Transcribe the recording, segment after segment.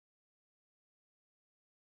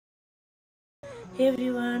Hey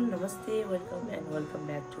everyone, namaste, welcome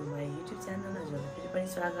back to my YouTube channel. हजुरहरुलाई फेरि पनि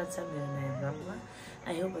स्वागत छ मेरो नयाँ ब्लगमा।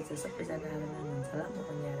 आई होप हजुर सबैजना आराममा हुनुहुन्छ होला। म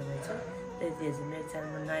पनि आराममै छु। यदि हजुर मेरो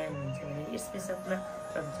च्यानलमा नयाँ हुनुहुन्छ भने it's me Sapna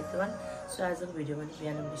from Chitwan. So आजको भिडियो पनि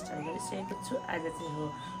बिहान स्टार्ट गरिसकेको छु। आज चाहिँ हो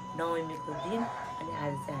नवमीको दिन अनि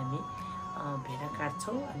आज चाहिँ हामी भेडा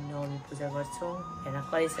काट्छौँ अनि नवमी पूजा गर्छौँ। भेडा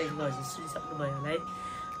कराइसकेको हजुर सुनिसक्नु भयो होला है।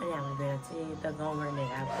 अनि हाम्रो भेडा चाहिँ यता गाउँबाट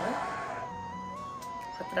लिएर आएको हो।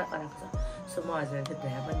 खतरा कराएको छ। सो म हजुरलाई त्यो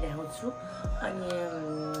भेडा पनि देखाउँछु। अनि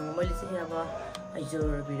मैले चाहिँ अब हिजो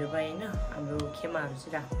भिडियो पाएन, हाम्रो खेमाहरू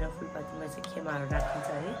चाहिँ राख्दैन। फुलपातीमा चाहिँ खेमाहरू राखिन्छ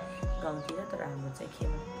अरे गाउँतिर, तर हाम्रो चाहिँ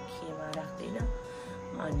खेमा राख्दैन।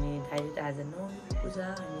 अनि डाइरेक्ट आज नवमी पूजा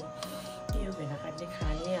अनि यो भेडा काट्ने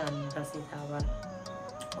खाने अनि दसैँ त अब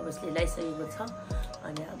अवश्य लगाइसकेको छ।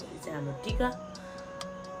 अनि अब यो चाहिँ हाम्रो टिका।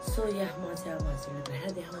 सो यहाँ म चाहिँ अब हजुरलाई भेडा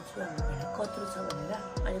देखाउँछु हाम्रो भेडा कत्रो छ भनेर।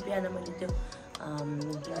 अनि बिहान मैले त्यो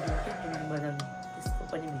डुङडुङ बजाउने त्यसको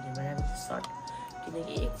पनि भिडियो बनाएको थिएँ सर्ट,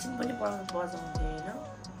 किनकि एकछिन पनि बजाउँदैन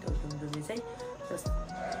त्यो डुङडुङले चाहिँ जस्ट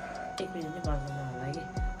 1 मिनट नै बजाउनु होला कि।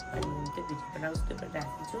 अनि त्यो भिडियो बनाउँछु, त्यो पनि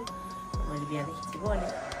राखिदिन्छु। मैले बिहानै खिचेको अनि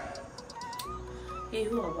यही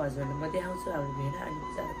हो। अब हजुरहरूलाई म देखाउँछु हाम्रो भेडा अनि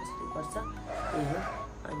पूजा कसरी गर्छ त्यही हो।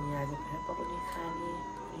 अनि आज भेडा पकाउने खाने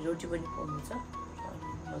रोटी पनि पोल्नु छ। अनि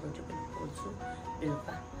म रोटी पनि पोल्छु।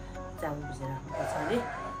 बेलुका चामल भिजेर राख्नुपर्छ अरे।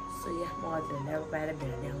 सो यहाँ म हजुरहरूलाई अब बाहिर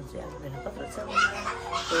भेडा देखाउँछु। अब भेडा कत्रो छ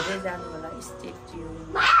हेर्दै जानु होला। Stay tune.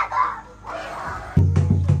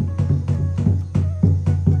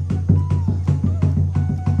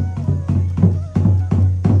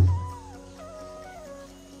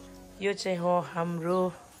 यो चाहिँ हो हाम्रो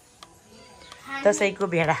दसैँको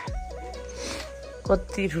भेडा।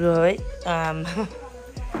 कति ठुलो है।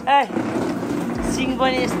 ए सिङ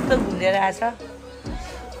पनि यस्तो घुमेर आएछ।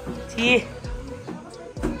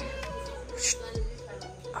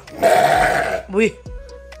 बुई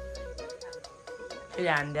फेरि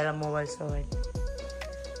हानिदिएर मोबाइल सोबाइल।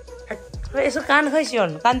 यसो कान खै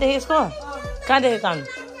सिउनु, कान देख्यो यसको? कहाँ देख्यो कान?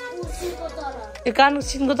 यो कान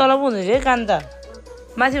सिनको तल पो हुँदैछ है कान त,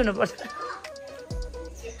 माथि हुनुपर्छ।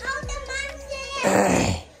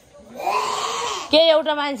 के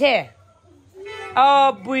एउटा मान्छे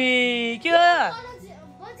बुई के हो?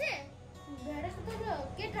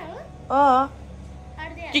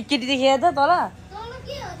 केटी देखियो त तल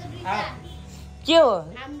के हो?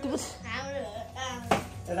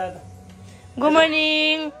 Good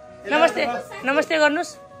morning. नमस्ते नमस्ते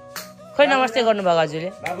गर्नुहोस्। खोइ नमस्ते गर्नुभएको हजुरले?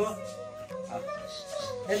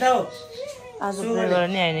 आज प्रेयर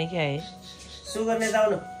नि आएन कि है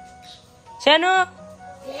सानो?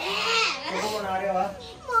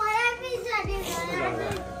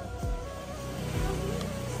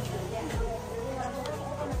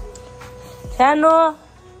 सानो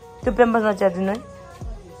त्यो पेम्पस नच्यादिनु है।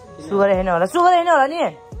 सुगर होइन होला, सुगर होइन होला नि,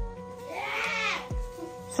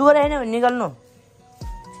 सुगर होइन भने निकाल्नु।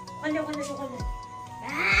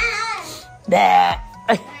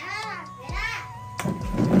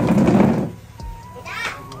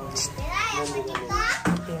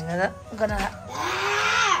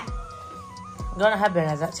 गना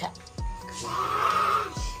भेडा छ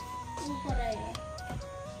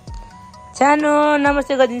सानो।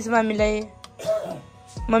 नमस्ते गरिदिनुहोस् मम्मीलाई।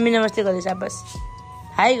 मम्मी नमस्ते गर्दैछ। बस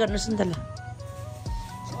हाई गर्नुहोस् नि त ल।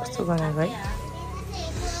 कस्तो गनाएको है।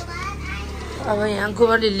 अब यहाँ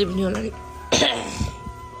गोबरले लिप्ने होला नि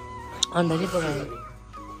अन्त नि पकायो।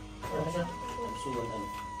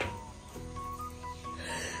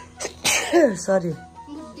 सरी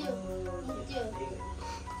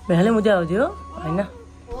भेडाले मुद्दा आउँथ्यो होइन,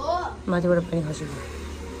 माथिबाट पनि खसेको।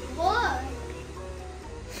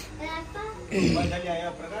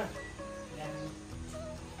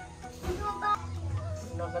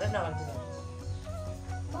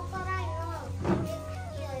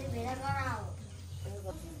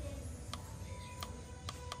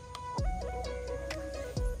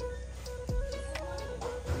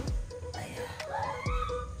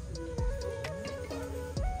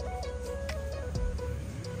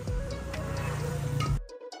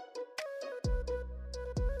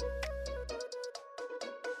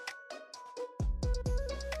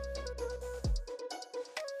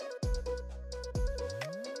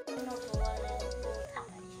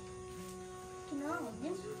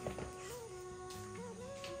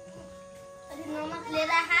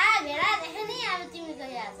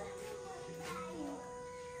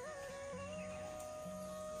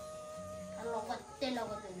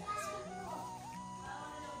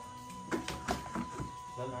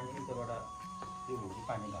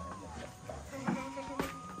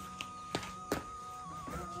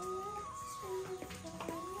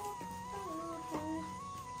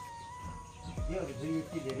 त्यो दुई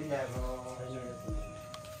यति धेरै ल्याएको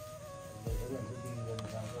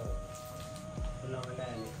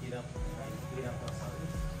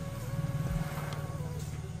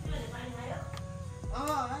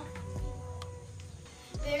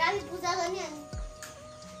पूजा गर्ने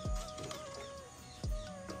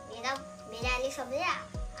मेरा सबले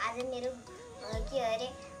आज मेरो के अरे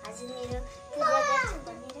आज मेरो पूजा गर्छु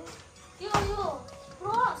भनेर यो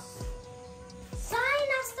क्रस साइन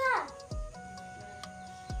आस्था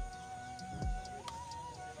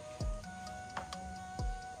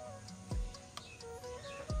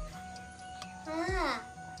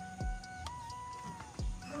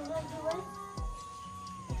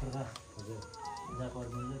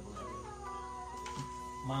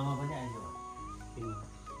मामा पनि आइज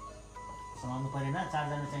समाउनु परेन 4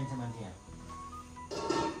 जना चाहिन्छ मान्छे यहाँ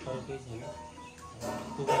केही छैन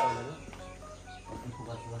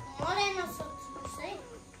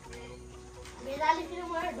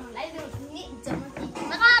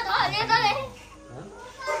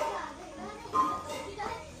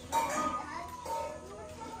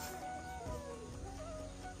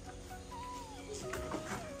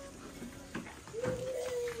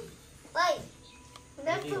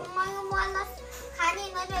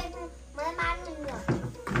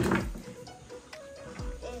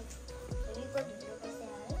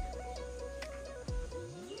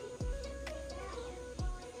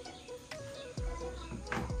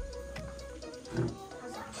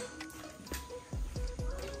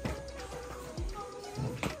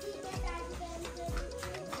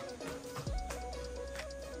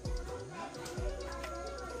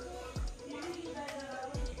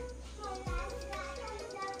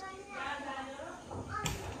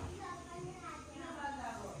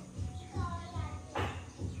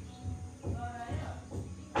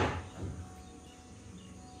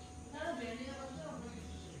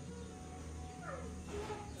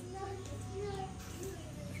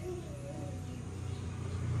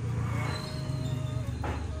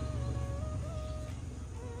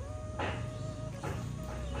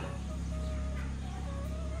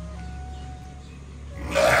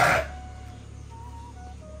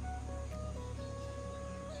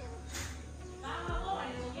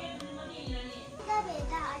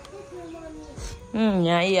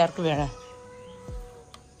यहाँ यी अर्को भेडा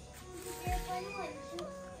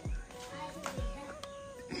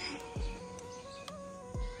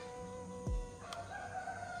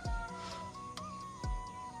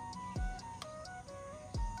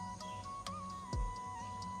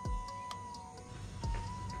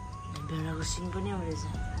भेडाको सिङ पनि आउँदैछ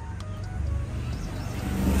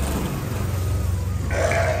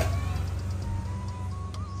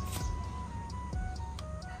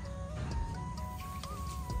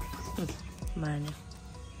मार्ने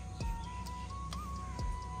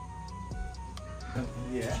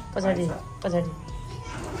पछाडि पछाडि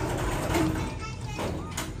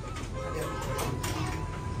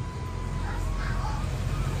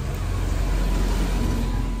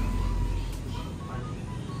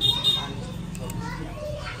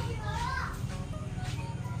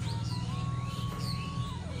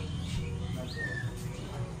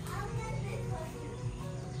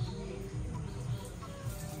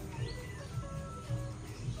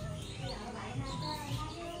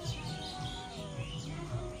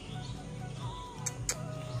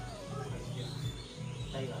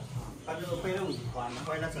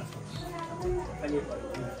पहिला छ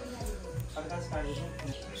प्रकाश कार्य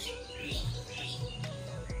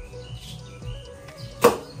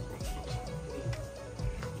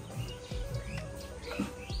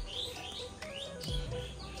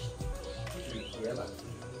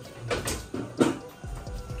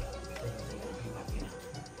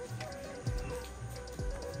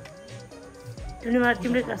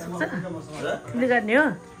तिमीले काट्न सक्छ तिमीले काट्ने हो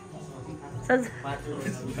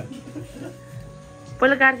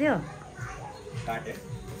पहिला काट्थ्यो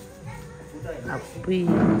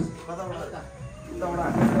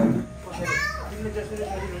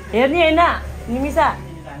हेर्ने होइन निमिषा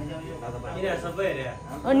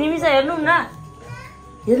निमिषा हेर्नु न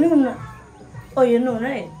हेर्नुहुन्न हेर्नु हुन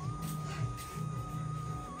है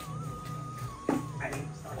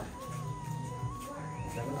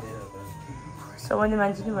सबैले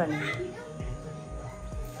मान्छे नि भन्ने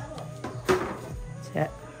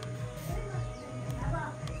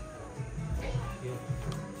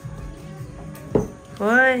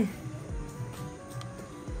ओइ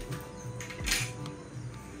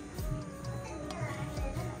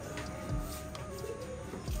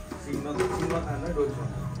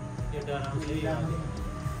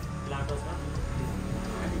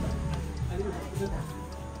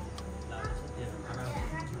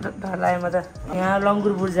डर लाग्यो म त यहाँ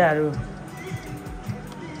लङ्गुर बुर्जाहरू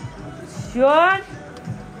स्योन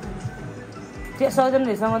त्यो सक्दैन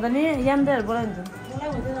रहेछ म त नि यामदाहरू बोलाइन्छ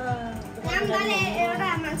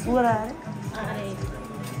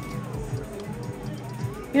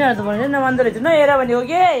यिनीहरू त भनेर नमान्दो रहेछ न हेर भने हो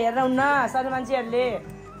कि हेरेर हुन्न सानो मान्छेहरूले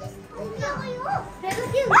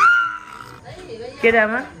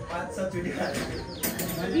केटामा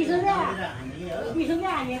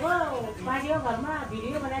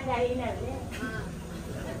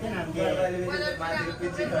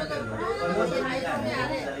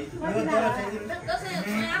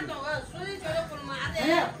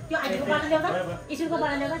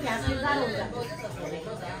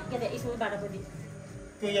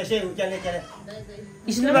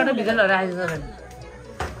स्कुलबाट भित्र राखेको छ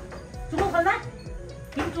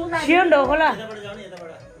सियन ढोकोला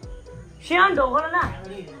सियन ढोकोला न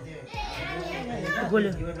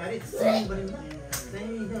बोल्यो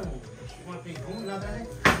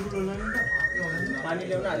पानी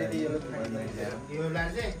ल्याउन हालिदियो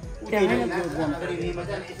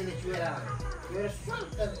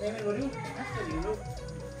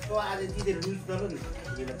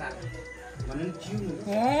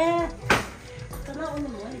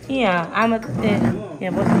यहाँ आमा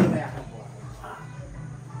यहाँ बस्नु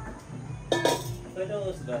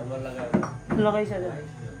लगाइसक्यो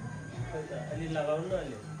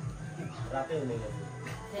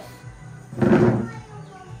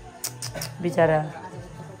बिचरा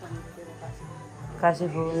काशी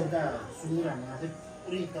फुल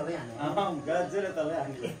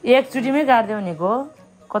एकचोटिमै काट्यो भनेको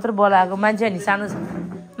कत्रो बल आएको मान्छे नि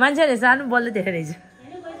सानो बलले धेरै रहेछ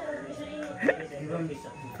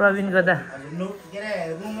प्रवीणको त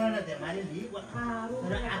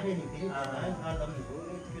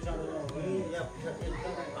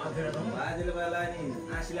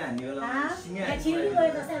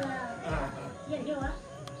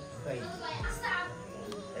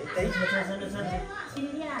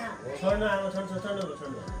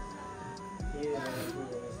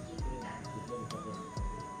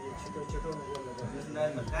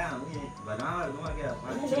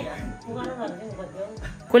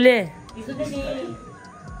कसले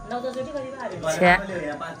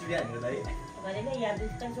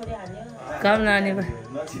काम लाने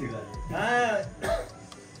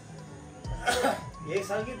एक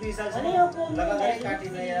साल की 2 साल से लगातार काटी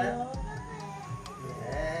नहीं यार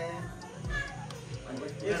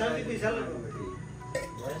एक साल की 2 साल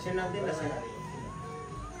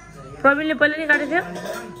प्रवीणले पहिला नि काटेको थियो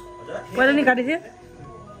पहिला नि काटेको थियो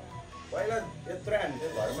पहिला यत्रो हान्थ्यो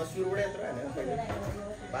घरमा सुरुबाट यत्रो हान्यो पहिला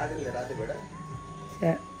बादलले राते भेटा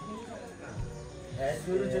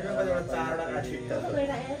सुरु सुरुमा एउटा 4वटा काटियो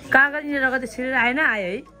कागज नि रगत छिरेर आएन आयो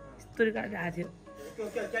है यस्तो काटेर आएको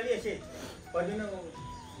थियो चलिए से पदिन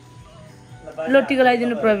लोटीको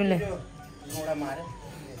लगाइदिनु प्रवीणले घोडा मारे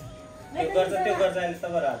त्यो गर्छ अहिले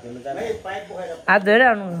तब रातमा जाने पाइप पोखेर हात धोएर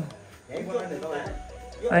आउनु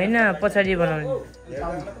होइन पछाडि बनाउने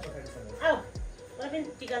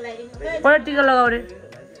पहिला टिका लगाऊ रे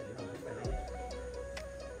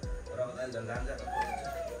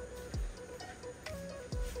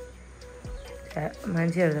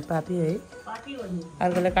मान्छेहरू त पापी है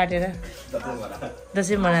अर्कोलाई काटेर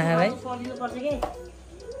दसैँ मनाएर है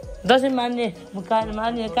दसैँ मान्ने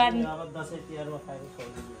काट्ने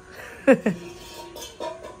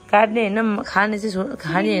काट्ने होइन खाने चाहिँ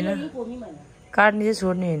खाने होइन काट्ने चाहिँ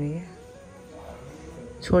छोड्ने होइन क्या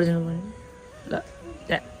छोडिदिनु पर्ने ल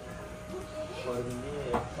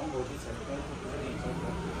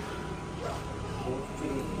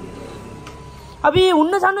अबि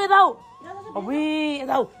हुन्न छान्नु यता अबि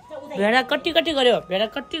यता भेडा कट्टी गर्यो भेडा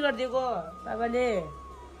कट्टी गरिदिएको बाबाले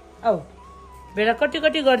औ भेडा कट्टी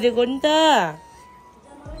गरिदिएको नि त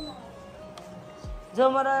जो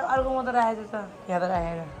मलाई अर्को म त राखेको छ यहाँ त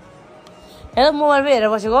राखेर हेर मोबाइलमै हेरेर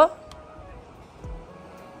बसेको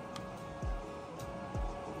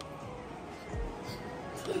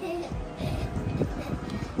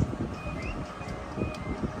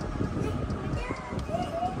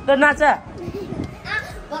त नाच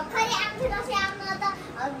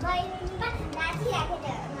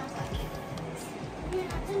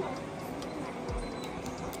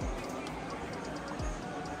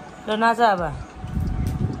ल नाच अब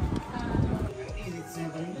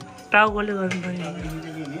टाउकोले गर्नुपर्ने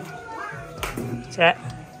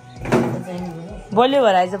बोल्यो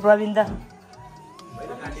भएर आएछ प्रवीण त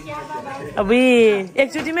अब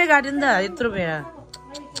एकचोटिमै काट्यो नि त यत्रो भेडा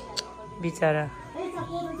बिचरा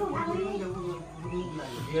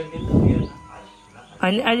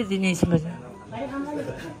अहिले अहिले दिने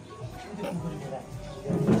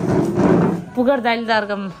पुगर दाइले त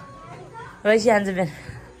अर्को रैसी हान्छ बिहान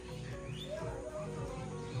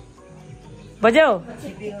बज्यौ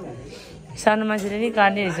सानो मान्छेले नि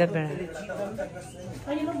काट्ने रहेछ पेडा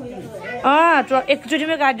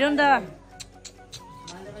एकचोटिमै काट्यो नि त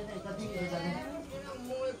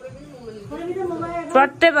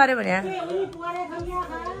चट्टै पाऱ्यो भने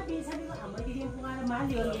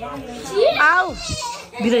आऊ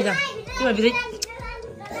बिदै जा तिमीलाई बिदै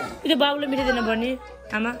त्यो बाबुले मिठाई दिनु पर्ने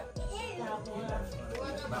आमा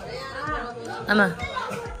आमा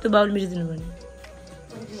त्यो बाबुले मिठाई दिनु पर्ने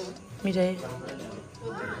मिठाई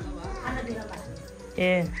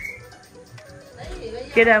ए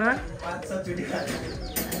के रे आमा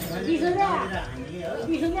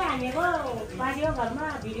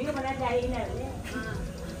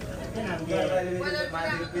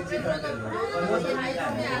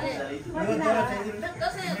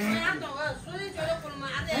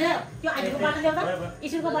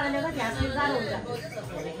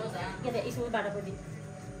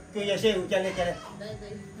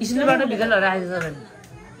स्कुलबाट भित्र राखेको छ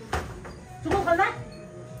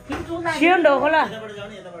सियान ढोकोला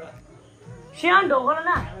सियान ढोकोला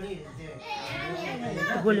न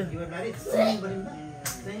गोल्यो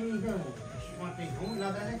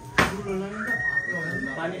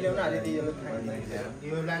पानी ल्याउन हालिदियो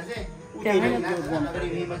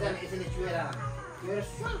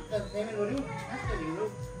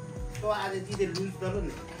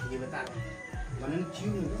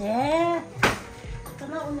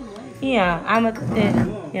यहाँ आमा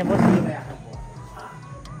यहाँ बस्नु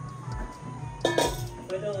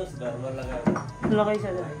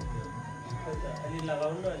लगाइसक्यो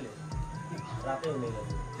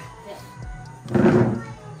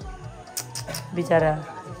बिचरा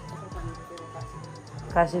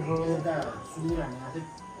कासेको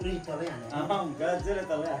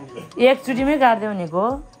एकचोटिमै काट्दै भनेको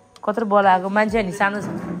कत्रो बल आएको मान्छे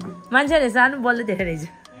सानो बलले धेरै रहेछ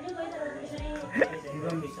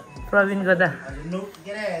प्रवीणको त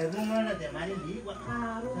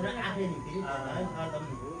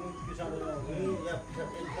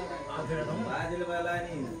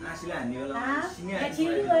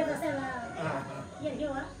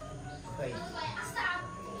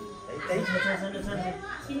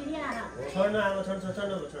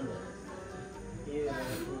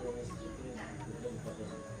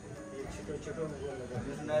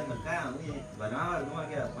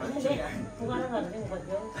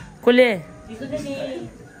कसले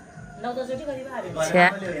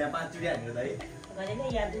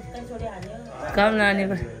काम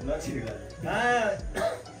नानीको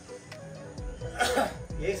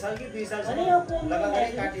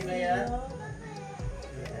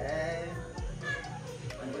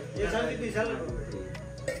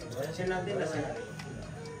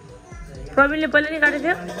प्रवीणले पहिला नि काटेको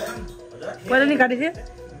थियो पहिला नि काटेको थियो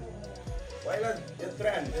पहिला यत्रो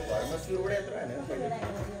हान्थ्यो घरमा सुरुबाट यत्रो हान्यो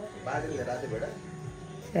बाजेले राति भेडा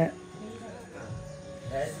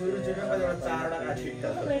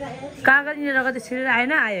कागज रगत छिरेर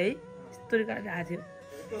आएन आयो है यस्तो काटेर आएको थियो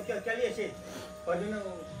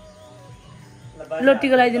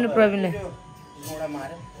लोटीको लगाइदिनु प्रवीणलाई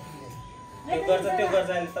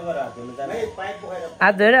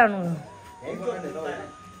हात धोएर आउनु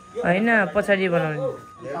होइन पछाडि बनाउने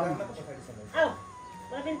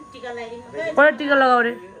पहिला टिका लगाऊ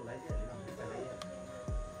रे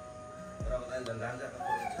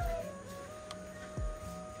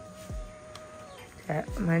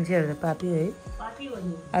मान्छेहरू त पापी है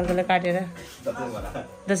अर्कोलाई काटेर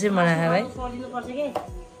दसैँ मनायो भाइ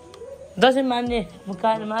दसैँ मान्ने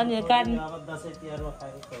काट्ने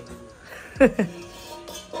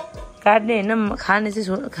काट्ने होइन खाने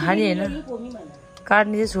चाहिँ खाने होइन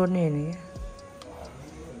काट्ने चाहिँ छोड्ने होइन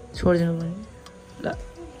क्या छोडिदिनु पर्ने ल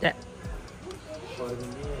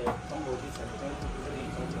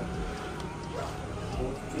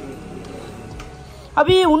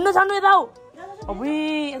अबि हुन्न जानु यता आऊ अबि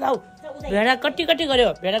यता आऊ भेडा कट्टी गर्यो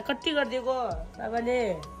भेडा कट्टी गरिदिएको बाबाले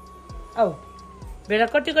आऊ भेडा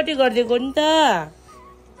कट्टी गरिदिएको नि त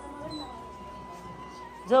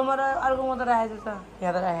जो मलाई अर्को म त राखेको त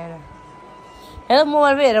यहाँ त राखेन हेर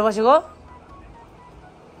मोबाइलमै हेरेर बसेको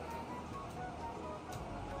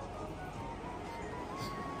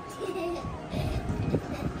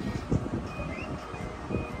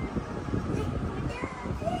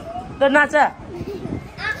त नाच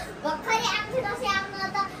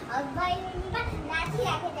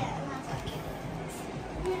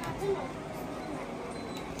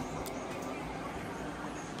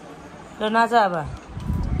ल नाच अब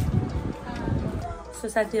सो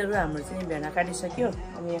साथीहरू हाम्रो चाहिँ भेडा काटिसक्यो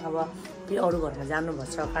अनि अब फेरि अरू घरमा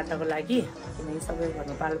जानुपर्छ काट्नको लागि किनकि सबै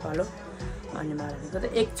घरमा पालो पालो अनि महारानीको त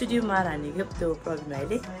एकचोटि महारानीको त्यो प्रब्लम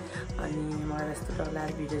अहिले अनि मलाई यस्तो डर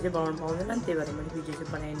लागेर भिडियो चाहिँ बनाउनु पाउँदैन त्यही भएर मैले भिडियो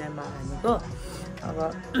चाहिँ बनाइनँ महारानीको अब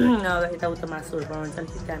यताउता मासुहरू बनाउनु चाहिँ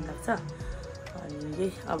अलिकति टाइम लाग्छ अनि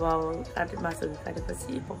अब मासुहरू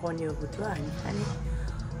काटेपछि पकाउने हो भुटुवा हामी खाने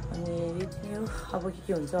अनि यति हो अब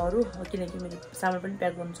के हुन्छ अरू किनकि मेरो सामान पनि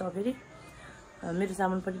प्याक गर्नु छ फेरि मेरो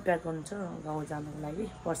सामान पनि प्याक गर्नु छ गाउँ जानुको लागि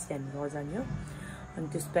पर्सि हामी गाउँ जाने हो अनि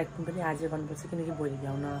त्यस प्याकिङ पनि आज गर्नुपर्छ किनकि भोलि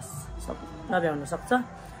नभ्याउन सक्छ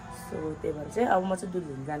सो त्यही भएर चाहिँ अब म चाहिँ दुध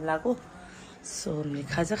लिन जानु लाग्यो सो हामीले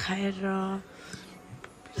खाजा खाएर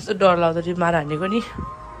त्यस्तो डर लाग्दाखेरि महारानीको नि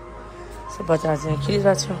सो बजार चाहिँ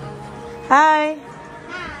खेलिरहेको छु हाई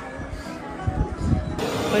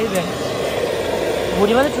कोही बिहान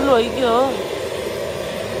भुँडी मात्रै ठुलो हो कि के हो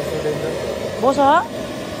बोस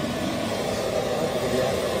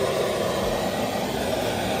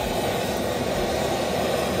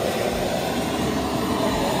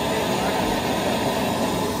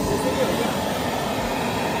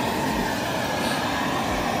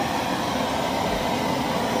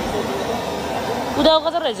उदाको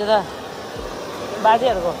कता रहेछ त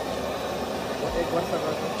बाजेहरूको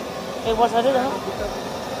 1 वर्ष अरे त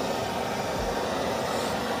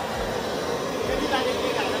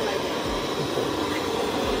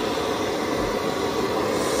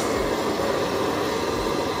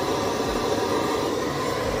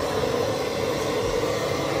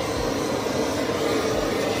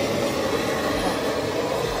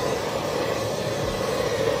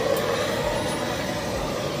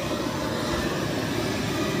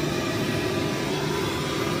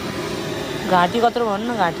घाँटी कत्रो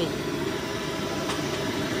भन्नु न घाँटी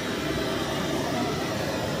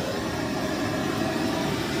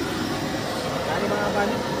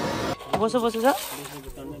बसो बसो छ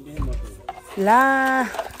ला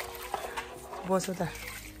बसो त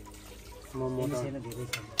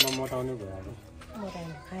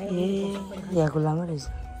ए यहाँको लामो रहेछ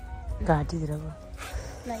घाँटीतिरको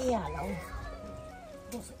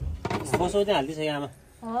बसो चाहिँ हालिदिइसक्यो आमा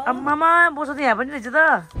आम्मामा बसो त यहाँ पनि रहेछ त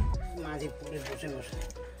माथि पुरै बस्छ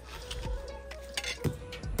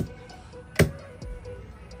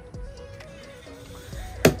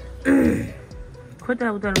खोइ त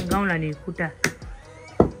उता गाउँ लाने खुट्टा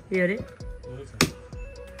ए अरे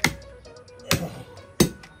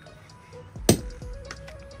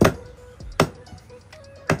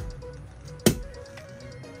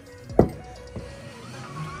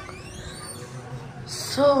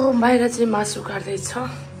सो बाहिर चाहिँ मासु काट्दैछ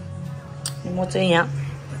म चाहिँ यहाँ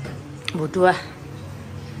भुटुवा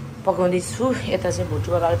पकाउँदैछु यता चाहिँ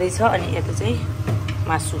भुटुवा लाग्दैछ अनि यता चाहिँ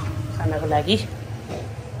मासु खानको लागि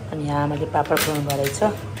अनि यहाँ आमाले पापड बनाउनु भएको रहेछ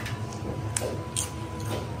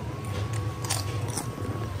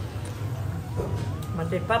म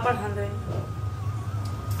चाहिँ पापड खाँदै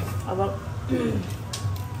अब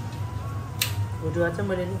भुटुवा चाहिँ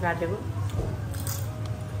मैले नि काटेको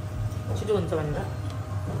छिटो हुन्छ भनेर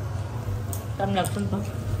टाइम लाग्छ नि त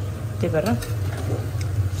त्यही भएर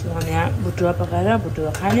अनि यहाँ भुटुवा पकाएर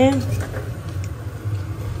भुटुवा खाने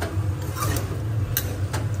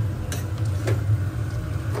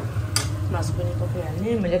मासु पनि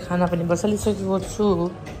पकाइहाल्ने मैले खाना पनि बसालिसकेको छु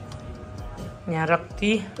यहाँ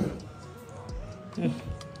रक्ती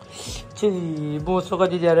बोसो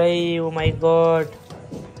कति धेरै ओ माई गड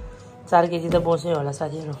 4 केजी त बोसै होला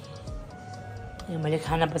साथीहरू यहाँ मैले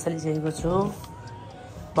खाना बसालिसकेको छु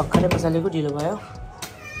भर्खरै बसालेको ढिलो भयो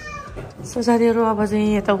सो साथीहरू अब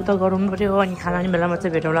चाहिँ यताउता गराउनु पऱ्यो अनि खाना खाने बेलामा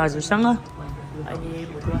चाहिँ भेटौँला हजुरसँग अहिले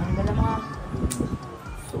भुटुवा खाने बेलामा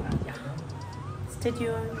स्टे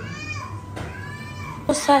ट्युन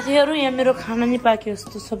साथीहरू यहाँ मेरो खाना नि पाक्यो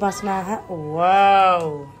जस्तो छ बासमा वाउ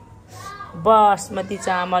बासमती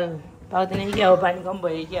चामल पाक्दैन क्या हो पानी कम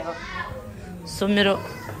भयो क्या हो सो मेरो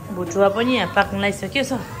भुटुवा पनि यहाँ पाक्न लागिसक्यो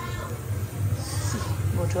छ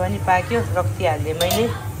भुटुवा नि पाक्यो रक्ती हालिदिएँ मैले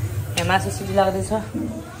यहाँ मासु सिटी लाग्दैछ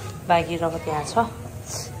बाँकी रगत यहाँ छ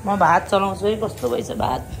म भात चलाउँछु है कस्तो भएछ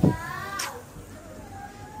भात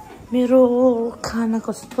मेरो खाना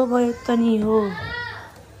कस्तो भयो त नि हो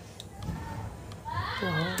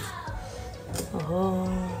ओहो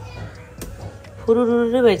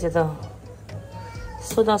फुरुरुरै भएछ त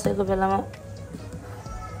यस्तो दसैँको बेलामा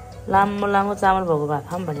लामो लामो चामल भएको भात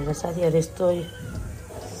खाऊँ भनेर साथीहरू यस्तो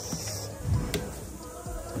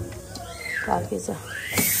पाकेछ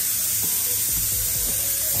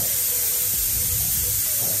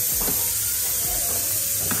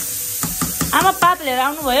आमा पात लिएर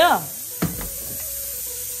आउनुभयो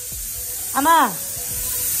आमा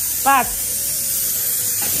पात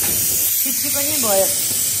छिप्सी पनि भयो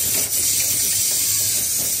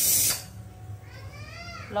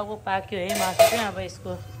लगभग पाक्यो है मासु चाहिँ। अब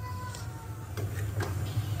यसको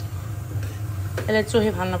यसलाई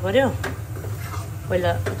चोखे फाल्नु पर्यो,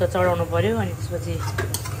 पहिला उता चढाउनु पर्यो अनि त्यसपछि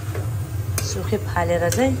चोखे फालेर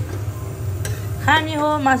चाहिँ खाने हो।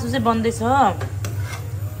 मासु चाहिँ बन्दैछ,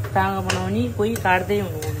 टाँगो बनाउने कोही काट्दै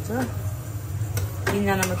हुनुहुन्छ, 3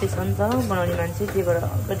 जना मात्रै छ नि त बनाउने मान्छे, त्यही भएर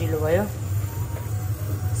हल्का ढिलो भयो।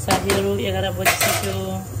 साथीहरू 11 बजिसक्यो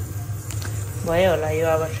भयो होला यो।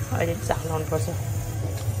 अब अहिले चाख लाउनुपर्छ।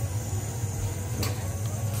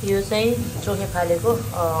 यो चाहिँ चोखे फालेको,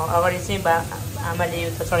 अगाडि चाहिँ आमाले यो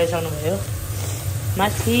त चढाइसक्नु भयो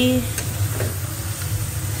माथि।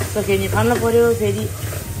 चोखे नि फाल्नु पर्यो, फेरि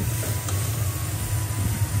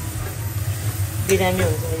बिरामी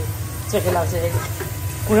हुन्छ चोखे लाग्छ।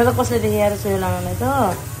 हुन त कसले देखाएर चोखे लाउनलाई त,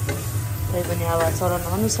 तै पनि अब चलन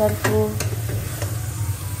अनुसारको।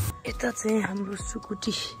 यता चाहिँ हाम्रो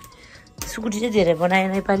सुकुटी चाहिँ धेरै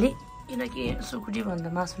बनाएन नेपाली, किनकि सुकुटी भन्दा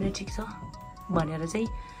मासु नै ठिक छ भनेर चाहिँ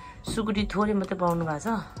सुकुटी थोरै मात्रै बनाउनु भएको छ।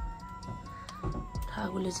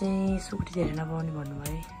 ठाकुरले चाहिँ सुकुटी धेरै नबनाउने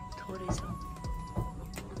भन्नुभयो, थोरै छ।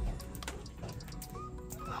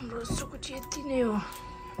 हाम्रो सुकुटी यति नै हो,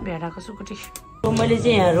 भेडाको सुकुटी। मैले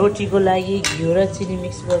चाहिँ यहाँ रोटीको लागि घिउ र चिनी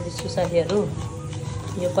मिक्स गर्दैछु साथीहरू।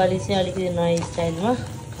 योपालि चाहिँ अलिकति नयाँ स्टाइलमा,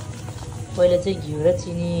 पहिला चाहिँ घिउ र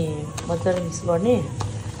चिनी मजाले मिक्स गर्ने,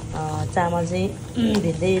 चामल चाहिँ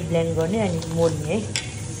भिन्दै ब्लेन्ड गर्ने अनि मोल्ने है।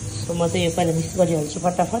 सो म चाहिँ योपालि मिक्स गरिहाल्छु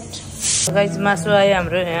फटाफट। गाइस मासु आयो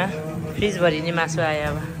हाम्रो यहाँ, फ्रिजभरि नै मासु आयो।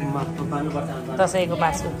 अब दसैँको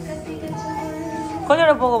मासु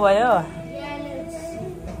कतिवटा पोको भयो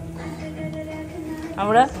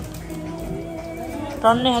हाम्रो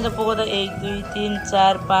टन्नै खाँदा पोको त 1 2 3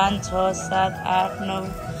 4 5 6 7 8 9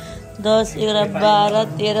 10 11 12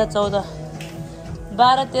 13 14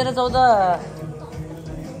 12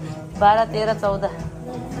 13 14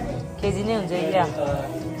 केजी नै हुन्छ यहाँ।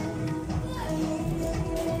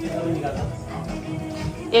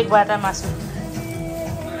 एक बाटा मासु।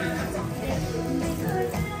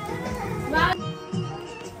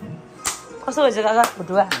 कस्तो भएछ काका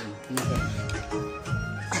भुटुवा?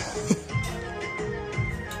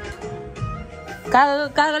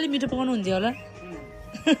 काकाले मिठो पकाउनु हुन्थ्यो होला।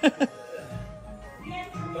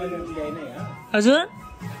 हजुर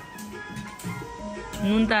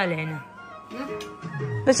नुन त हाले होइन,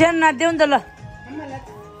 सानो नाच्देऊ नि त ल।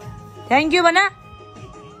 थ्याङ्क यू भन।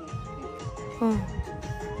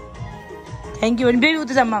 थ्याङ्क यू भने बेबी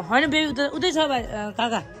उतै जाम्मा होइन, बेबी उतै छ भाइ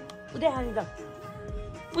काका, उतै खाने त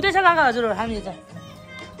उतै छ काका। हजुर खाने त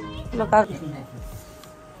ल काका।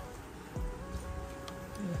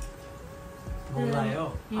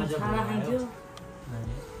 खाना खान्थ्यो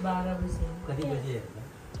 12 बजी। कति बजी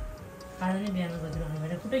खाना नै बिहान गरिदिनु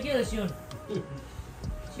भएन। खुट्टा के हो सियोन?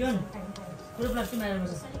 सियोन पुरो प्लास्टिक मारेर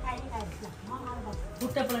बस्छ,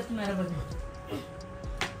 खुट्टा प्लास्टिक मारेर बस्ने।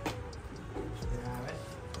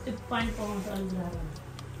 त्यो पानी पकाउँछ अलिक राम्रो।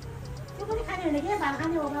 त्यो पनि खाने होइन के भात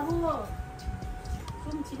खाने हो बाबु।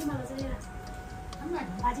 सुन छिटो मलाई चाहिँ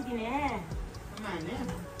बाजी दिने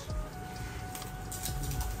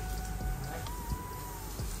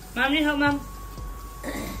माम नि खाऊ माम।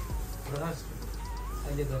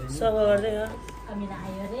 सफा गर्दै हो। कमिला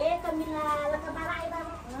आयो रे, कमिला लका बाला आयो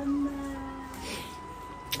बाबु।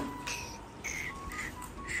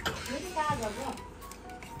 फेरि कहाँ गयो?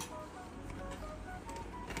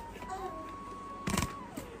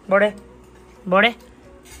 बडे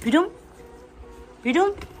पिटुम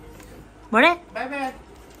बडे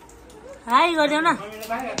हाई गरिदेऊ न,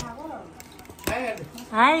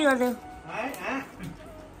 हाई गरिदेऊ।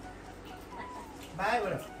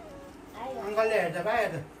 अङ्कलले हेर्छ भाइ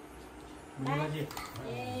हेर्छ।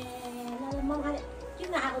 किन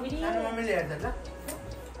नखाएको फेरि? सानो मम्मीले हेर्छ ल,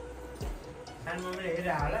 सानो मम्मीले हेरेर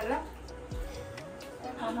होला ल।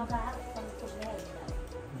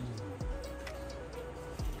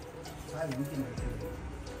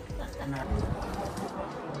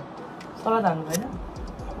 सलाद हाल्नु भएन?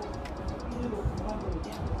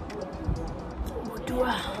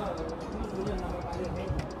 भुटुवा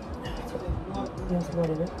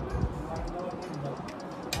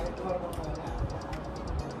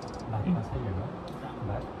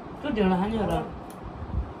त्यो ढेँडा खाने होला।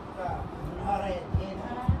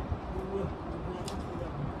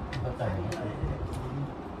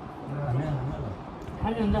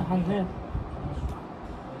 खाने हुन्छ खान्छ।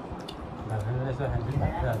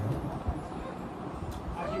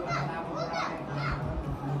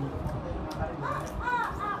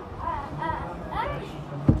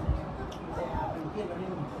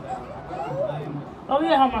 Oh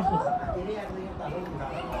iya masuk.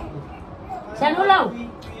 Sanu lau.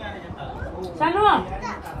 Sanu.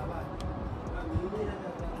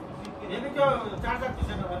 अब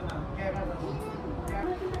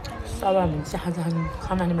हामी चाहिँ खाना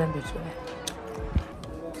खाने बेला भेट्छु होला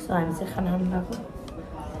सो हामी चाहिँ खाना खानु गएको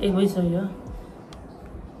 1 बजिसक्यो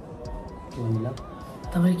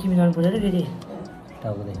तपाईँ किन गर्नु पऱ्यो र फेरि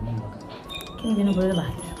किन दिनु पऱ्यो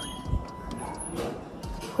भात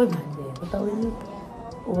खोइ भात दिएको तपाईँले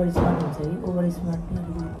ओभर स्मार्ट हुन्छ कि ओभर स्मार्ट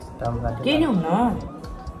केही नै हुन्न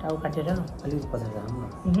टाउ काटेर अलिक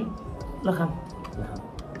पछाडि ल खाम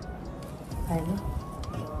आएन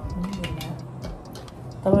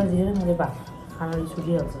तपाईँले धेरै मैले भात खाना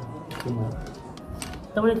छुटिहाल्छ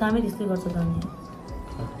तपाईँले कामै त्यस्तै गर्छ त अनि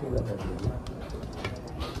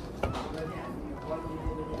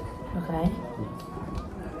खाएँ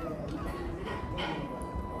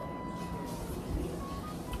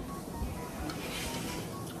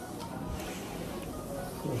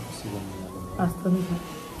आस्था नहीं था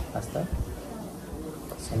आस्था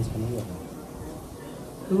साइंस में नहीं है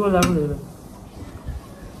वो लागू ले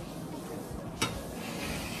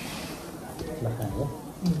लगा है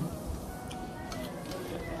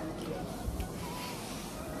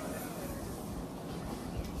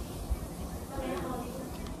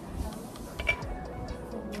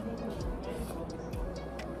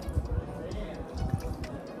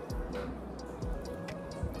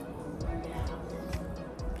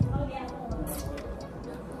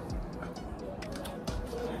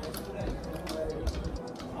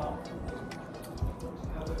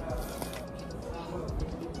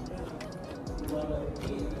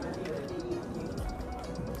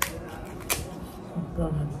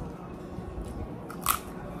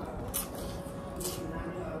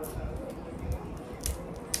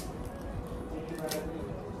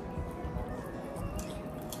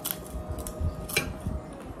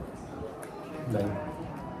Lain.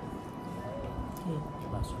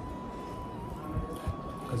 Masuk.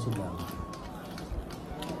 Kasih dalam.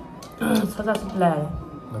 Satu sebelah.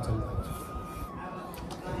 Macam.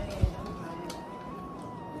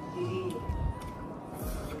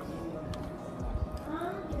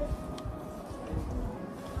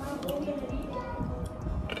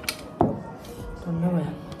 Tunggu ya.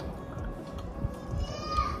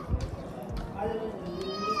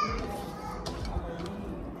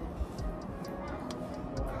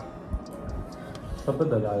 सबै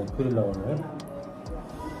दबाई फेरि लगाउनु है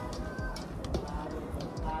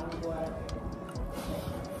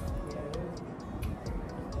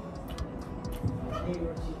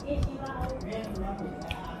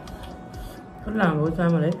लामो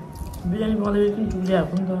चामल है बिरयानी बनाउँदै पनि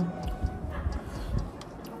टुक्रिआएको नि त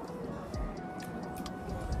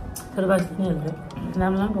तर बास तिनीहरूले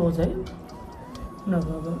लामो लामो पाउँछ है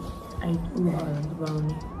उनीहरूको अब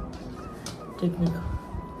बनाउने टेक्निक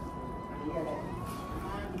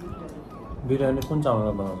बिरयानी कुन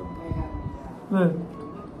चामलमा बनाउँछ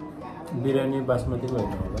बिरयानी बासमतीको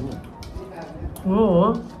होइन होला नि हो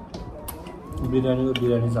बिरयानीको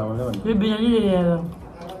बिरयानी चामलै भन्छ यो बिरयानी ल्याएर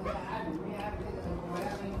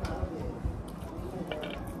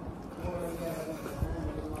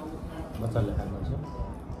मजाले खानुपर्छ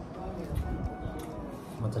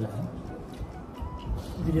मजाले खानु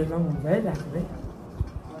भिडियो लामो हुन्छ है राख्दै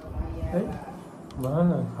है बनाउन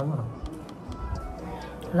खानु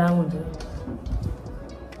लामो हुन्छ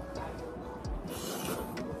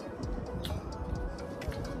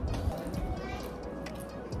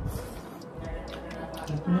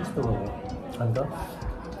यस्तो भयो अन्त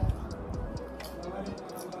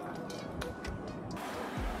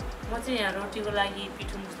म चाहिँ यहाँ रोटीको लागि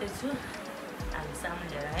पिठो मुस्दैछु हामी सामान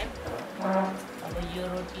लिएर आयौँ अब यो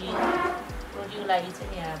रोटीको लागि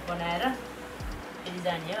चाहिँ यहाँ बनाएर फेरि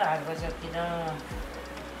जाने हो 8 बजीतिर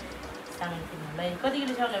सामान किन्नुलाई कति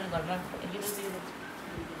किलो छ होला घरमा 1 किलो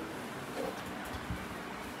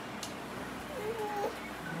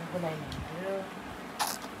 2 किलो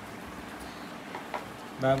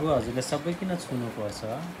बाबु हजुरले सबै किन छुनुपर्छ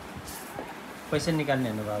पैसा निकाल्ने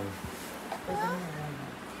हेर्नु बाबु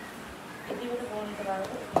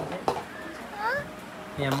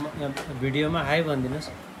यहाँ भिडियोमा हाई भनिदिनुहोस्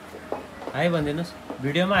हाई भनिदिनुहोस्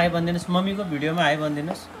भिडियोमा हाई भनिदिनुहोस् मम्मीको भिडियोमा हाई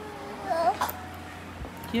भनिदिनुहोस्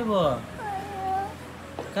के भयो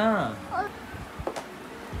कहाँ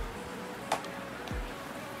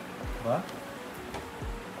भयो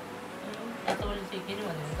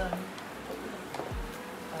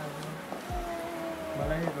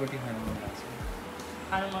मलाई रोटी खानु मन लाग्छ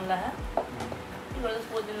खानु मन लाग्यो के गर्दा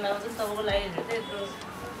सोधिन लगाउँछ सबैको लागि चाहिँ यत्रो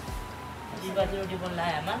दिपाती रोटी बन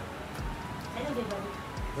लाग्यो आमा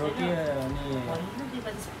रोटी अनि भन्नु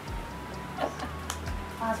दिपाती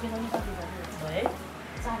 5 किलो नि कति भयो है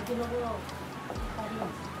 4 किलोको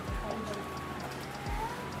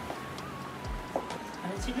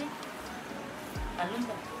अनि चिनी हाल्नु नि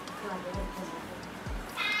त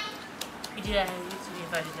पिटिराखेको चिनी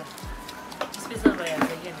पारी त स्पेसल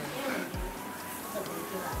भइहाल्छ क्या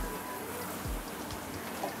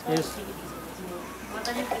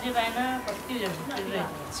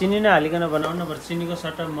चिनी नहालिकन बनाउनु पर्छ चिनीको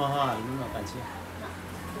सट्टा मह हाल्नु न पाछी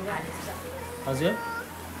हजुर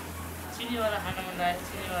चिनीवाला खान मन लाग्यो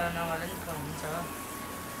चिनीवाला नवाला नि हुन्छ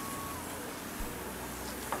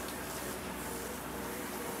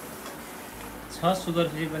छ सुगर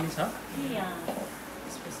फ्री पनि छ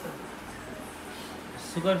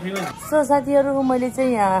सुगर फ्री पनि सो साथीहरू मैले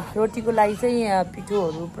चाहिँ यहाँ रोटीको लागि चाहिँ यहाँ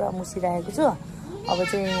पिठोहरू पुरा मुसिराखेको छु अब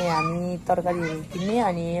चाहिँ हामी तरकारीहरू किन्ने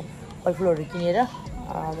अनि फलफुलहरू किनेर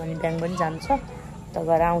अनि ब्याङ्क पनि जानु छ त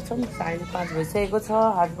घर आउँछौँ 5:30 भइसकेको छ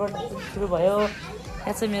हाटबाट सुरु भयो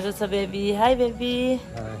यहाँ चाहिँ मेरो छ बेबी हाई बेबी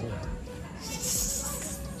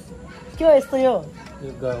के हो यस्तो यो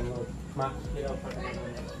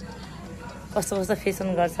कस्तो कस्तो फेसन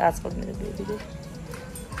गर्छ आजकल मेरो बेबीले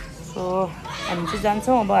सो हामी चाहिँ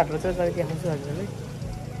जान्छौँ अब हाट बजार गएर देखाउँछु हजुरलाई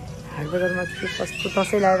हाट बजारमा के कस्तो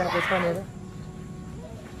दसैँ लगाइरहेको छ भनेर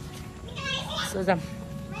सो जाऊँ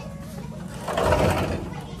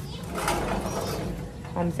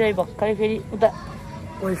हामी चाहिँ भर्खरै फेरि उता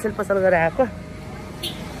होलसेल पसल गरेर आएको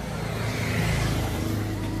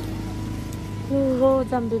हो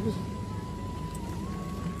जाऊँ बेबी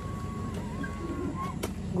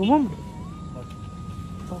घुमौँ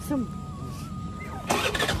बसौँ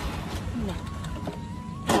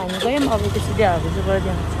हामी गयौँ अब त्यसरी हाट बजार गएर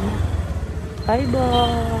देखाउँछु बाई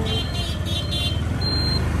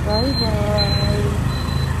बाई बाई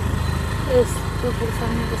यस्तो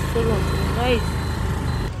सामने कस्तो हुन्छ गाइस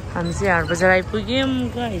हामी चाहिँ हाट बजार आइपुग्यौँ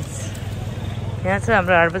गाइस यहाँ चाहिँ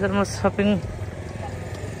हाम्रो हाट बजारमा सपिङ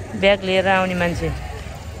ब्याग लिएर आउने मान्छे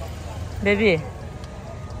बेबी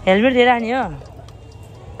हेलमेट लिएर आउने हो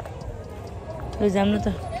ल जाऊँ न त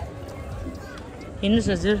हिँड्नुहोस्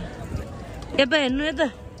हजुर यता हेर्नु यता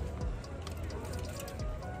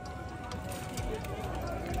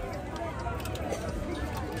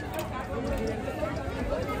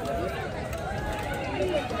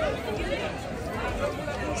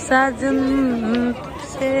साजन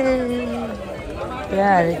से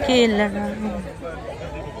प्यार की लड़ाई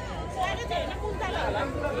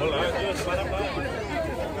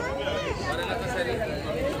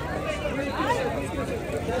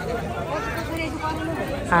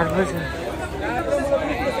हाट बजार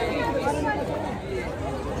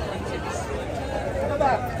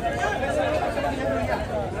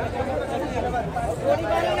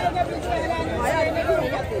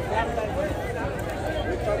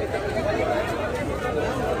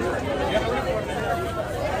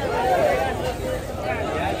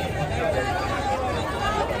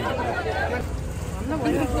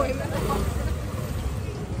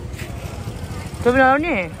तपाईँ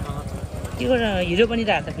लाउने के गरेर हिरो पनि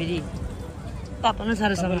राख त फेरि पापा न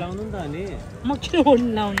साह्रोसँग लाउनु नि त अनि म किन ओढ्नु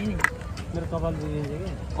लाउने नि मेरो कपाल बिग्रिन्छ कि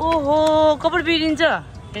ओहो कपाल बिग्रिन्छ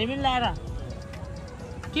हेलमेट लाएर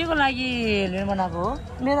के को लागि हेलमेट बनाएको हो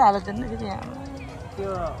मेरो हालत हेर्नु फेरि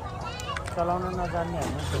त्यो चलाउन नजान्ने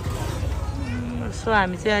होइन सो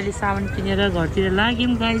हामी चाहिँ अहिले सामान किनेर घरतिर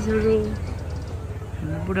लाग्यौँ गाइजहरू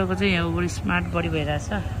हाम्रो बुढाको चाहिँ यहाँ ओभर स्मार्ट बडी भइरहेछ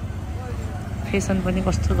फेसन पनि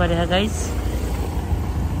कस्तो गरेर गाइज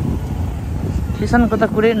फेसनको त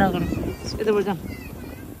कुरै नगरौँ यताबाट जाऊँ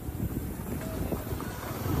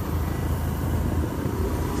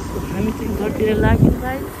हामी चाहिँ घरतिर लाग्यौँ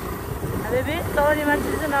गाइज बेबी तौरी मान्छे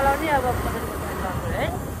चाहिँ नलाउने अब है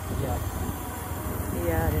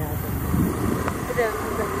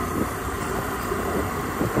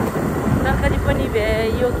तरकारी पनि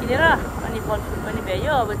भ्यायो किनेर अनि फलफुल पनि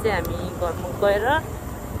भ्यायो अब चाहिँ हामी घरमा गएर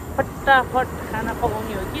फटाफट खाना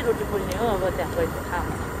पकाउने हो कि रोटी पोल्ने हो अब त्यहाँ गएर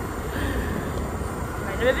खान्छ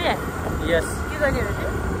होइन बेबी यस के गर्ने बेबी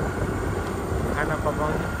खाना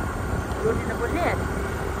पकाउने रोटी नपोल्ने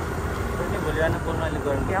भोलि बिहान पोल्न अलिक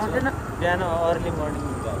गर्नु भ्याउँदैन बिहान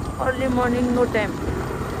अर्ली मर्निङ नो टाइम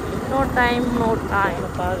 5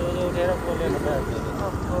 बजे उठेर पोलेर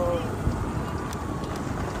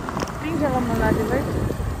पिङ खेल्न मन लाग्यो है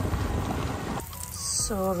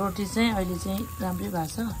सो रोटी चाहिँ अहिले चाहिँ राम्रै भएको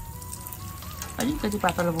छ अलिकति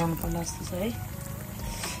पातलो बनाउनु पर्ला जस्तो छ है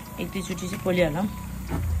एक दुईचोटि चाहिँ पोलिहालौँ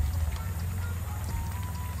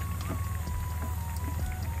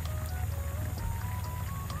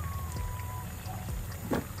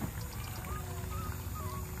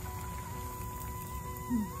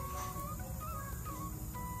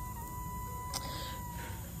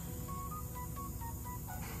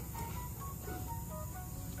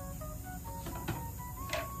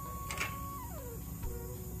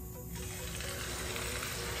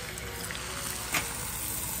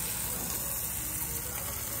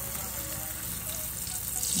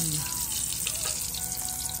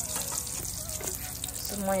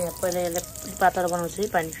म यहाँ पहिला यसलाई पातलो बनाउँछु है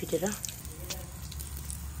पानी फिटेर।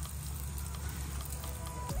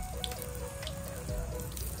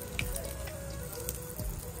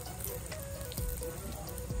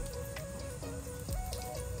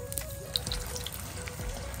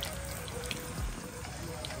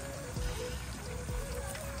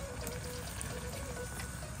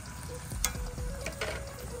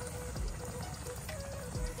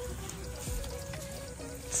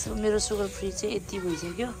 सो मेरो सुगर फ्री चाहिँ यति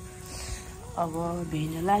भइसक्यो। अब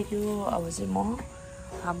भेन लाग्यो। अब चाहिँ म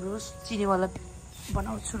हाम्रो चिनीवाला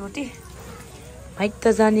बनाउँछु रोटी। माइत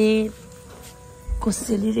त जाने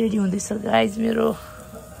कसैले रेडी हुँदैछ गाइज। मेरो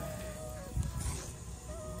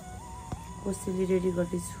कसैले रेडी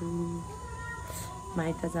गर्दैछु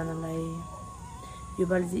माइत जानलाई।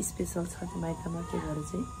 योपालि चाहिँ स्पेसल छ माइतमा, त्यही भएर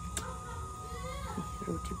चाहिँ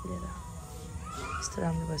रोटी पुरेर यस्तो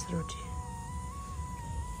राम्रो भएछ रोटी।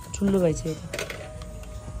 ठुलो भएछ यो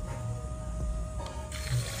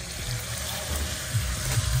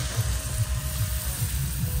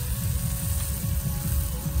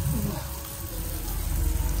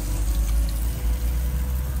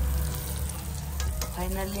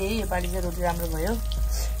फाइनल्ली योपालि चाहिँ रोटी राम्रो भयो।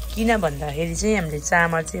 किन भन्दाखेरि चाहिँ हामीले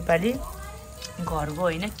चामल चाहिँ योपालि घरको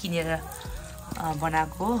होइन किनेर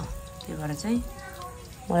बनाएको हो। त्यही भएर चाहिँ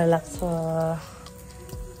मलाई लाग्छ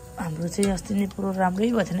हाम्रो चाहिँ अस्ति नै पुरो राम्रै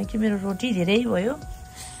भएको थिएन कि मेरो रोटी धेरै भयो।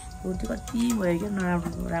 रोटी कति भयो क्या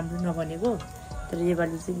राम्रो नबनेको। तर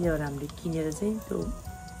योपालि चाहिँ के भएर हामीले किनेर चाहिँ त्यो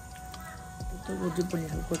रोटी बन्ने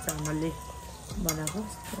खालको चामलले बनाएको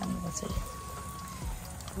राम्रो भएको छ।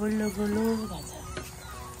 गोलो गोलो भएको छ।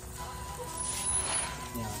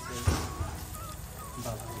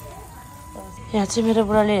 यहाँ चाहिँ मेरो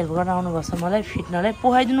बुढाले हेल्प गर्न आउनुभएको छ मलाई फिट्नलाई।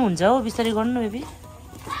 पोखाइदिनु हुन्छ हो, बिस्तारै गर्नु न बेबी।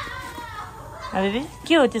 बेबी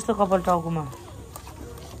के हो त्यस्तो कपाल टाउकोमा?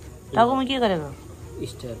 टाउकोमा के गरेको?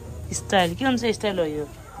 स्टाइल के हुन्छ स्टाइल हो यो?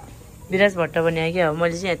 विराज भट्ट बनायो क्या हो।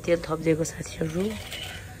 मैले चाहिँ यहाँ तेल थपिदिएको साथीहरू।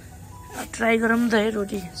 ट्राई गरौँ त है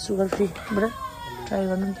रोटी सुगर फ्री बुढा। ट्राई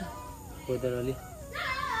गर्नु नि त।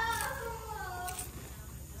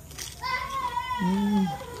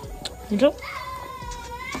 मिठो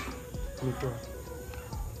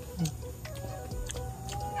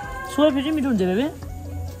सुगर फ्री चाहिँ मिठो हुन्छ बेबी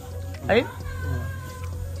है।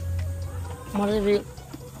 मलाई चाहिँ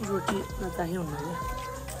रोटी नचाहिँ हुन्न क्या।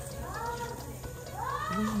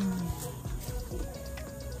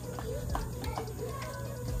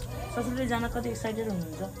 ससुरले जान कति एक्साइटेड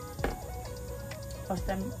हुनुहुन्छ? फर्स्ट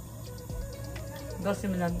टाइम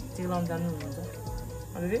दसैँमा टिका लाउनु जानु हुनुहुन्छ?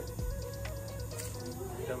 बेबी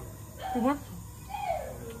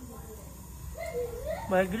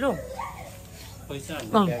भयो किलो पैसा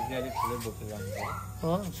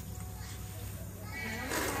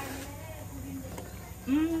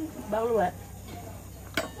बाक्लो भयो।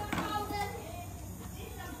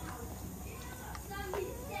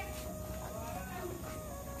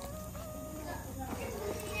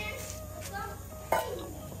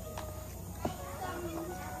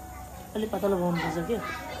 अलिक पातलो बनाउनुपर्छ क्या।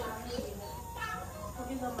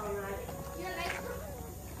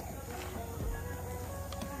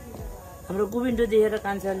 हाम्रो कुबिन्डो देखेर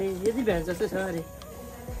कान्छाले यति भेट जस्तो छ अरे।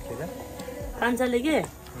 कान्छाले के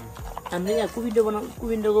हामीले यहाँ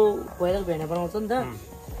कुबिन्डोको भइरहेको भेडा बनाउँछ नि त,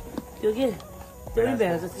 त्यो के त्यो पनि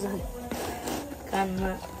भेडा जस्तो छ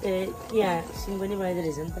कानमा। यहाँ सिङ पनि बनाइदिएको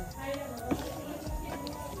रहेछ नि त।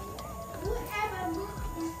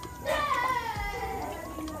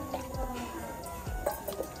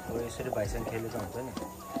 यसरी भाइसँग खेलेको हुन्छ नि।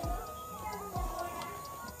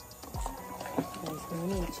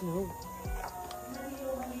 एकछिन हो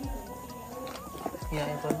यहाँ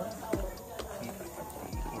आइपर्नु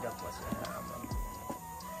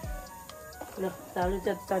ल चालु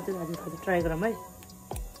ट्राई गरौँ है।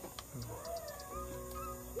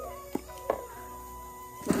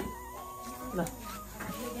 ल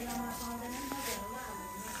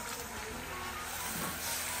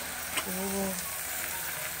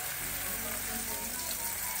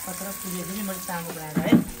कत्रा पुगेको नि मैले सानो बनाएर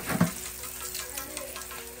है।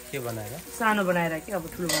 के बनाएर? सानो बनाएर कि अब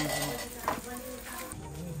ठुलो बनाउँछु।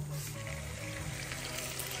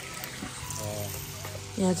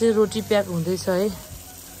 यहाँ चाहिँ रोटी प्याक हुँदैछ है।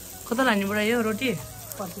 कता लाने बुढा यो रोटी?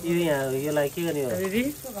 यो यहाँ यसलाई के गर्ने हो? बेबी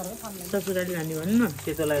ससुराली लाने भन्नु न।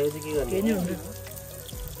 त्यस्तो लाग्यो चाहिँ के गर्ने? केही नै हुन्न।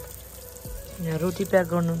 यहाँ रोटी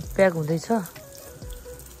प्याक हुँदैछ।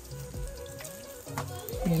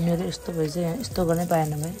 मेरो यस्तो भएछ यहाँ यस्तो गर्नै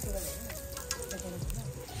पाएन भाइ।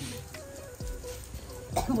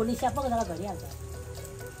 भोलि स्यापको जग्गा धरिहाल्छ।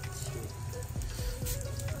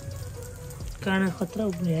 काँडा खतरा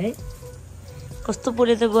उब्रियो है कस्तो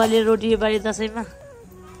पोले त बुवाले रोटी बारी दसैँमा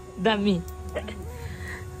दामी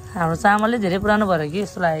हाम्रो चामलै धेरै पुरानो भएर कि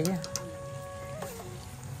जस्तो लाग्यो क्या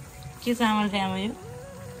के चामल थियो आमा यो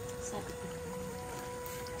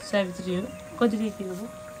सावित्री हो कति किलो हो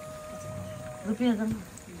रुपियाँ त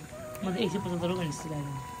म त 175 रुपियाँ जस्तो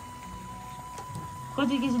लाग्यो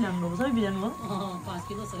कति केजी ल्याउनुभएको सबै बिजानु भयो 5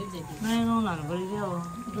 किलो सबै जति नयाँ गाउँ लानु पऱ्यो क्या हो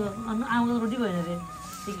आमाको रोटी भएन अरे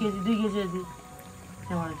 1 केजी 2 केजी जति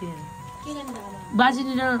त्यहाँबाट किनेर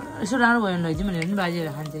बाजेनिर यसो राम्रो भयो भने लैजाउँ भनेर पनि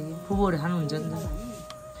बाजेहरू खान्छ कि फुपूहरू खानुहुन्छ नि त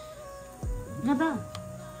यहाँ त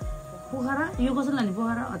पोखरा यो कसरी लाने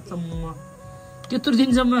पोखरा अचम्म त्यत्रो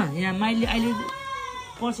दिनसम्म यहाँ माइली अहिले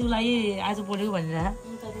पर्सिको लागि आज पोलेको भनेर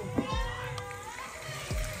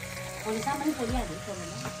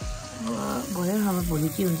भयो अब भोलि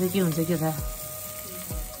के हुन्छ के थाहा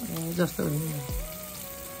ए जस्तो होइन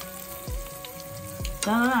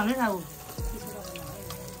हाल्नै थाहा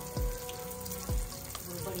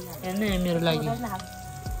हेर्नु मेरो लागि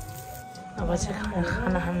अब चाहिँ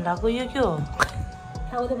खाना खानु लाग्यो यो के हो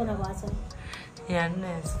हेर्नु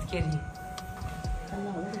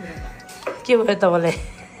के भयो तपाईँलाई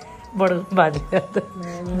बडो बाजे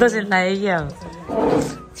दसैँ लाग्यो क्या अब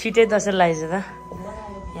छिटै दसैँ लागेछ त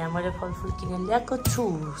यहाँ मैले फलफुल किनेर ल्याएको छु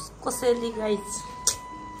कसैले गाइज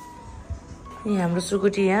यहाँ हाम्रो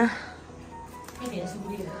सुकुटी यहाँ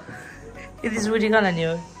यति सुकुटी कहाँ लाने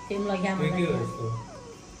हो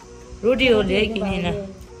रोटी हो ल्याइ किनेन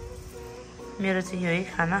मेरो चाहिँ यो है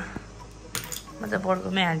खाना म त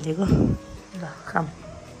बर्कोमै हालिदिएको ल खाम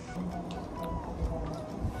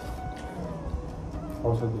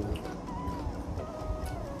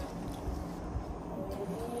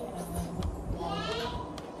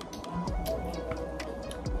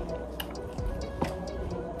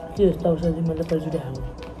के जस्तो औषधि मैले पहिलोचोटि खानु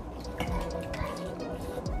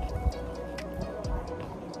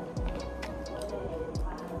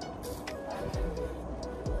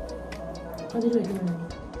कति रुपियाँ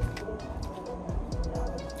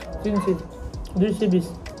 300 220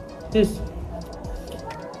 30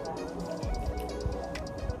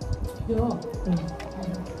 यो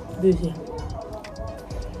 200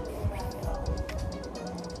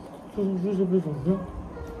 220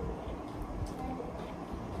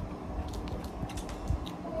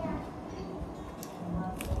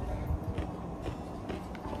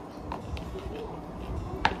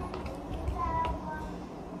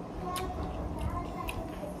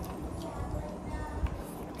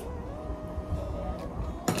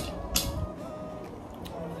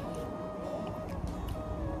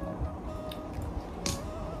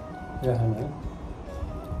 हुन्छ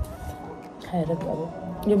खाएर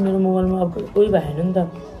अब यो मेरो मोबाइलमा अब उयो भएन नि त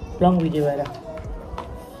लङ भिडियो भएर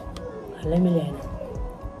हालै मिलेन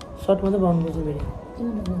सर्ट मात्रै बनाउनुपर्छ भिडियो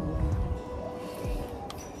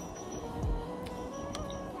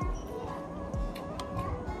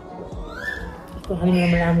त्यसको खाने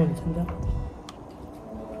बेलामा लामो हुन्छ नि त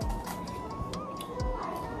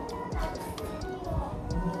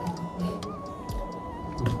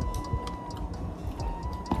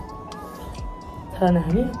खाना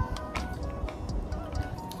खाने